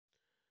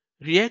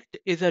ReACT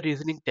is a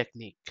reasoning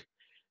technique.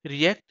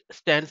 ReACT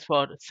stands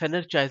for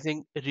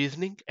synergizing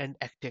reasoning and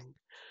acting.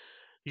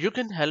 You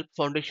can help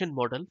foundation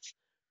models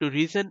to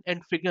reason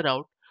and figure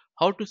out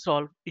how to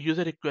solve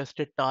user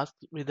requested tasks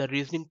with a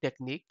reasoning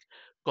technique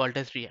called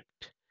as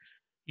ReACT.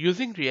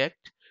 Using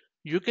ReACT,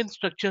 you can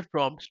structure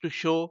prompts to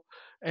show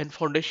an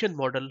foundation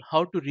model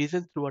how to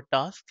reason through a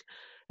task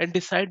and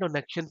decide on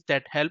actions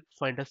that help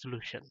find a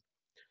solution.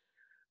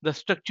 The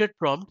structured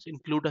prompts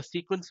include a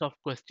sequence of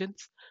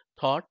questions,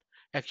 thought,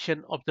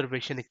 action,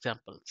 observation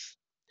examples.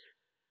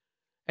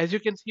 As you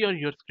can see on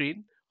your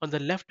screen, on the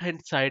left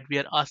hand side, we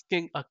are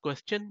asking a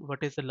question: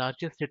 what is the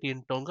largest city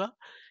in Tonga?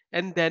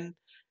 And then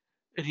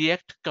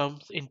React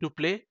comes into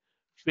play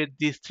with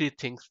these three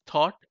things: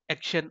 thought,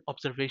 action,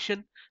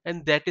 observation,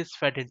 and that is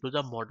fed into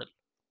the model.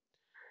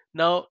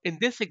 Now, in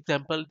this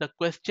example, the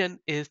question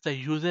is the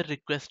user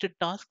requested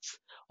tasks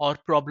or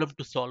problem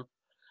to solve,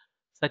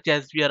 such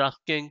as we are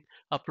asking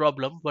a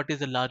problem: what is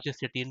the largest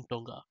city in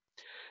Tonga?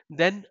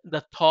 Then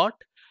the thought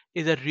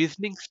is a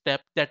reasoning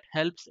step that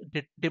helps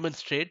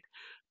demonstrate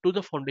to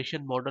the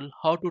foundation model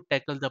how to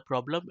tackle the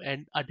problem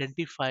and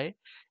identify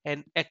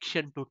an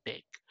action to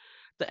take.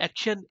 The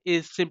action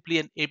is simply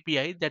an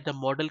API that the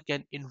model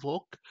can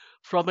invoke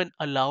from an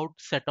allowed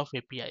set of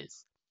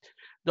APIs.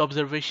 The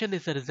observation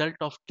is a result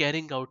of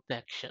carrying out the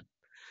action.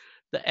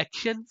 The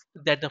actions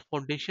that the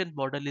foundation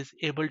model is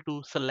able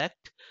to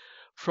select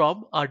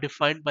from are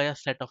defined by a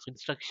set of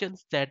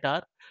instructions that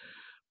are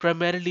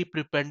primarily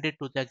prepended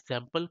to the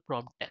example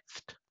prompt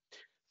text.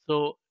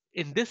 So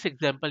in this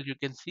example, you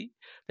can see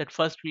that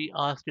first we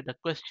asked it a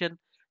question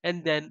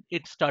and then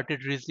it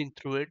started reasoning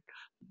through it.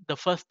 The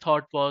first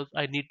thought was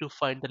I need to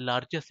find the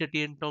largest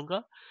city in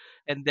Tonga,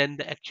 and then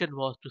the action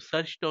was to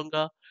search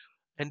Tonga,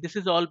 and this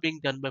is all being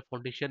done by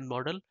foundation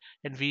model,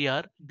 and we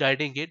are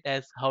guiding it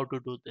as how to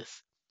do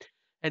this.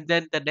 And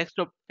then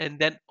and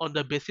then on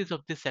the basis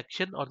of this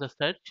action or the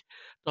search,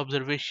 the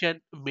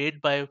observation made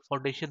by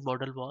foundation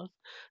model was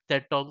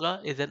that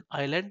Tonga is an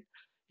island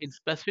in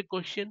Pacific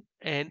Ocean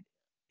and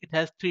it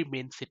has three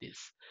main cities.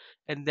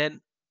 And then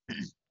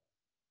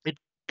it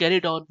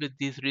carried on with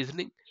this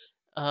reasoning,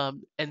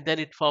 and then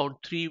it found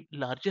three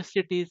largest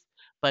cities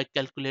by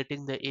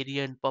calculating the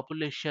area and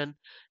population,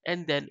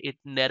 and then it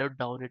narrowed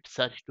down its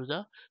search to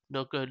the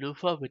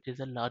Nuku'alofa, which is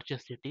the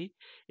largest city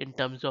in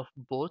terms of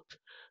both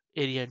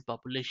area and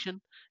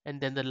population. And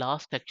then the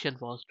last action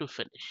was to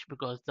finish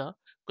because the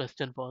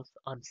question was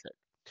answered.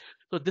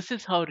 So this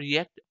is how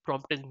React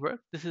prompting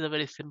works. This is a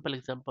very simple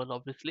example,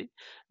 obviously.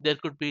 There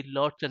could be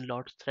lots and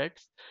lots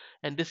threads,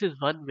 and this is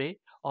one way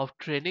of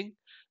training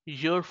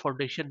your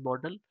foundation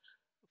model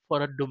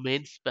for a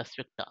domain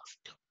specific task.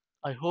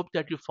 I hope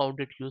that you found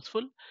it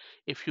useful.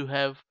 If you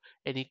have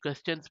any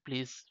questions,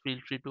 please feel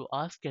free to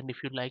ask. And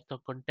if you like the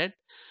content,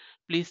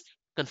 please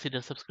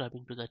consider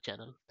subscribing to the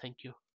channel. Thank you.